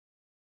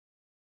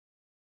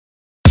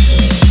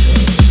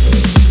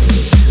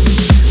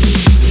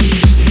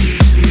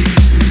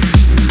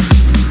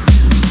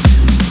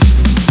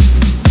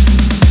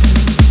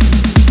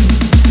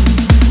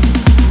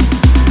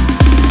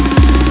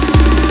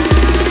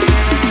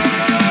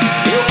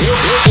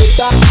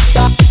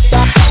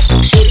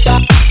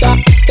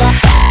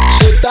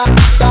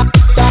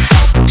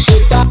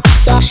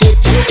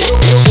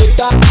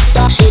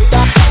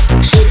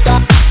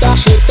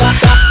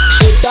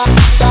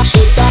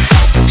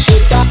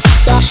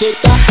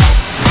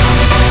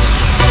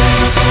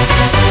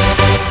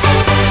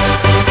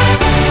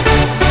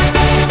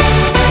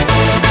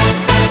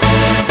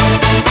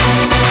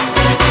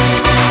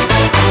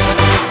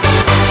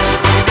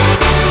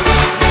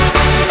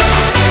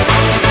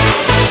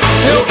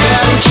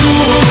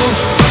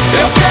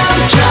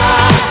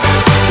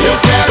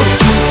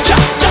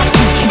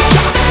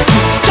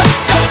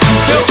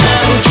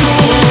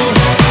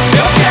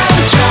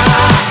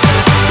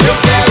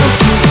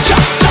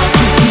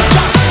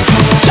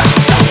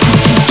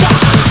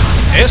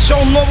Esse é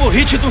o novo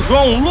hit do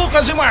João,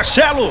 Lucas e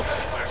Marcelo.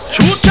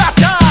 Tchu, Tcha,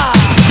 Tcha.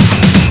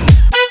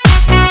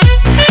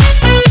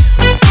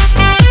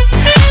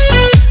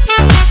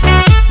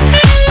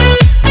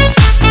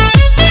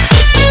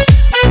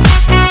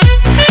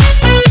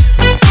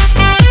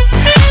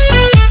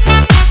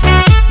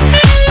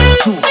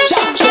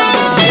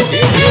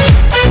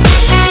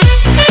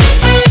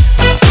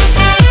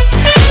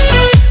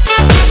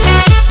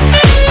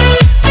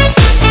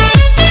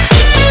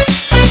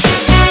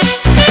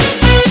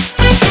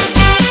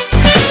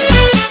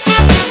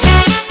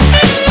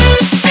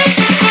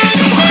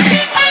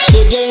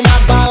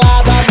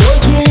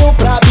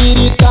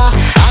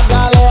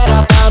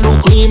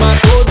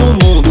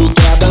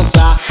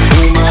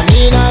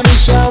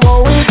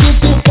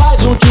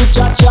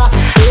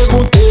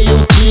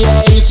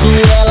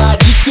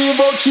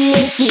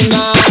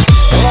 Ensinar.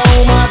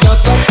 É uma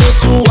dança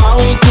sensual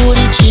em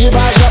Curitiba,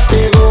 já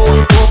pegou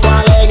em Porto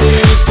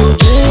Alegre,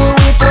 explodiu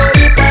em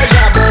Floripa,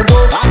 já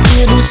bombou.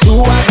 Aqui no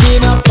sul as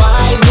mina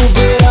faz, no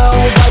verão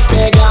vai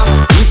pegar.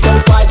 Então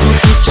faz o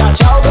Tcha,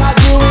 Tcha, o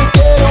Brasil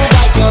inteiro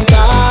vai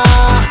cantar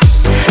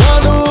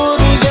quando o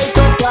DJ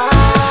tocar.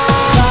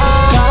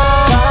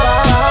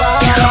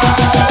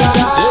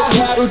 Eu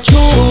quero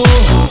Tchu,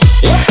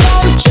 eu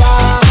quero Tcha,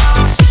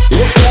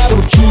 eu quero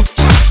Tchu,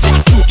 Tcha, Tcha,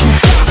 Tchu, Tchu,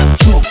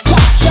 Tchu,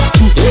 Tcha, Tcha.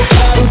 Eu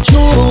quero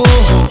Tchu,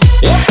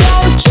 eu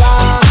quero Tcha,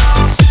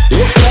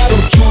 eu quero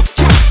Tchu,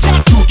 Tcha, Tcha,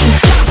 Tchu,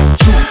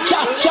 Tchu, Tcha,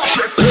 Tcha.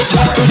 Eu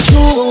quero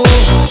Tchu,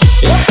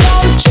 eu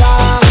quero Tcha,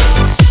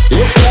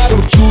 eu quero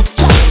Tchu,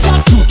 Tcha, Tcha,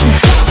 Tchu,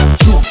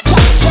 Tchu,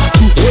 Tcha, Tcha.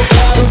 Eu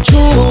quero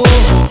Tchu,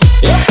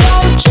 eu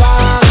quero Tcha,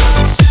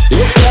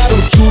 eu quero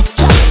Tchu,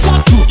 Tcha, Tcha,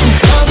 Tchu, Tchu.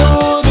 Quando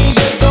o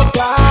DJ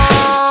tocar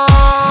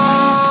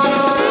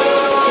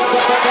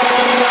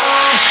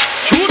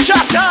Tchu, Tcha,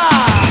 Tcha.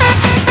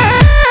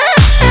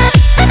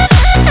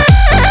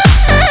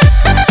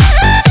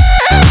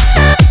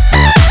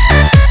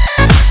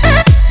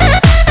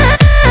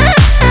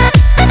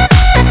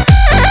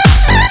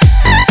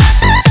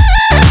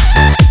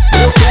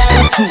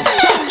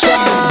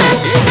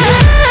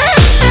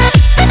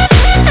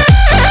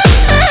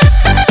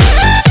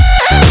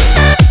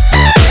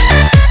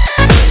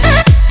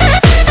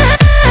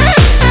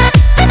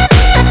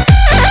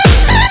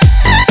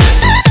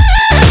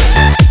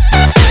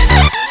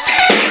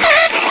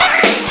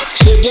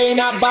 Cheguei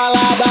na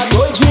balada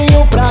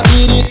doidinho pra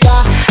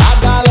biritar. A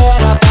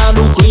galera tá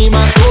no clima,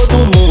 todo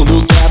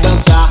mundo quer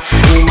dançar.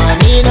 Uma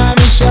mina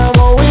me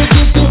chamou e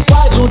disse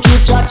faz um Tchu,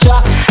 Tcha,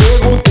 Tcha.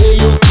 Perguntei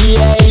o que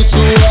é isso,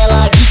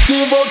 ela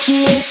disse vou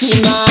te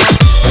ensinar.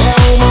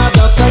 É uma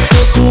dança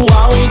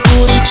sensual em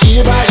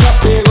Curitiba, já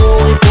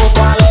pegou em Porto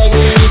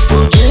Alegre,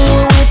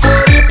 explodiu em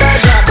Floripa,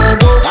 já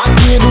bombou.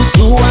 Aqui no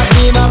sul as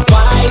mina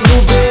faz, no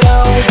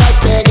verão vai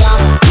pegar.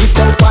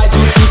 Então faz o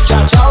Tchu, Tcha,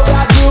 Tcha, o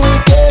Brasil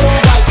inteiro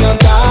vai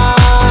cantar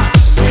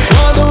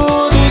quando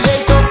o DJ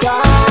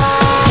tocar.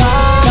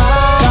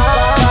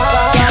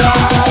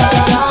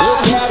 Eu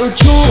quero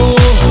Tchu,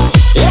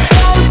 eu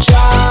quero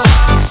Tcha,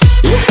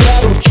 eu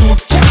quero Tchu,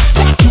 Tcha,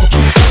 Tcha, Tchu,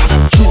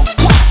 Tchu,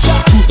 Tcha, Tcha.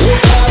 Eu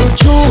quero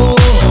Tchu,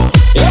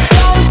 eu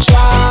quero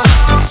Tcha,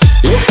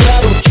 eu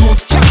quero Tchu,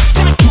 Tcha,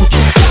 Tcha, Tchu,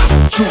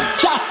 Tchu,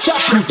 Tcha, Tcha.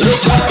 Eu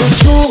quero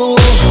Tchu,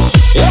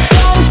 eu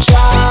quero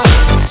Tcha,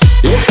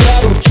 eu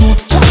quero Tchu,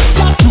 Tcha,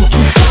 Tcha, Tchu,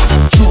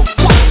 Tchu,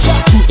 Tcha,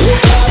 Tcha. Eu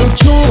quero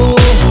Tchu,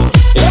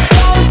 eu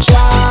quero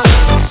Tcha,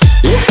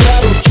 eu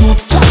quero Tchu,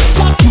 Tcha,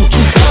 Tcha, Tchu,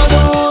 Tchu. Quando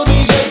o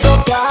DJ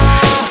tocar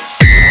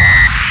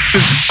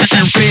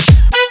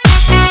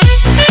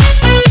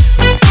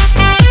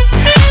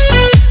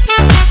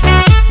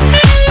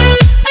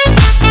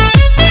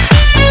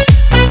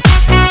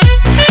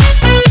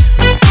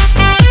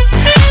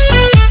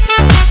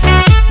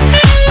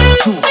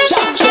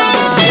Tcha, Tcha.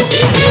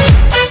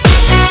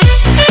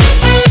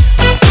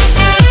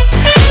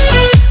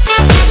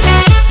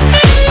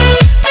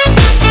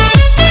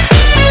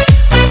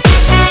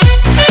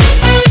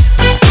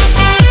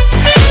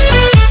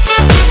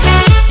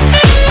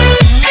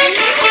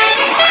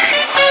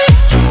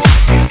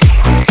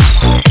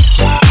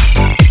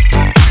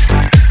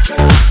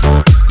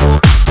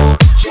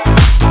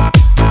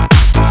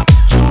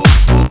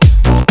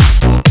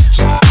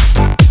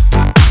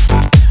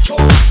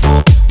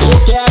 Eu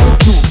quero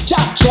Tchu, Tcha,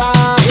 Tcha.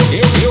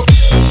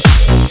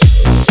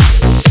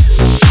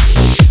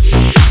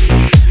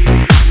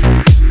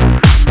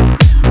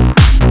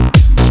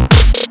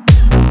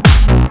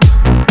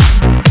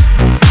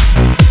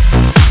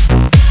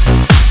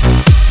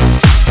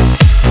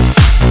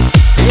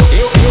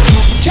 Eu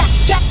Tchu, Tcha,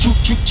 Tcha, Tchu,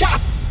 Tchu,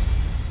 Tcha.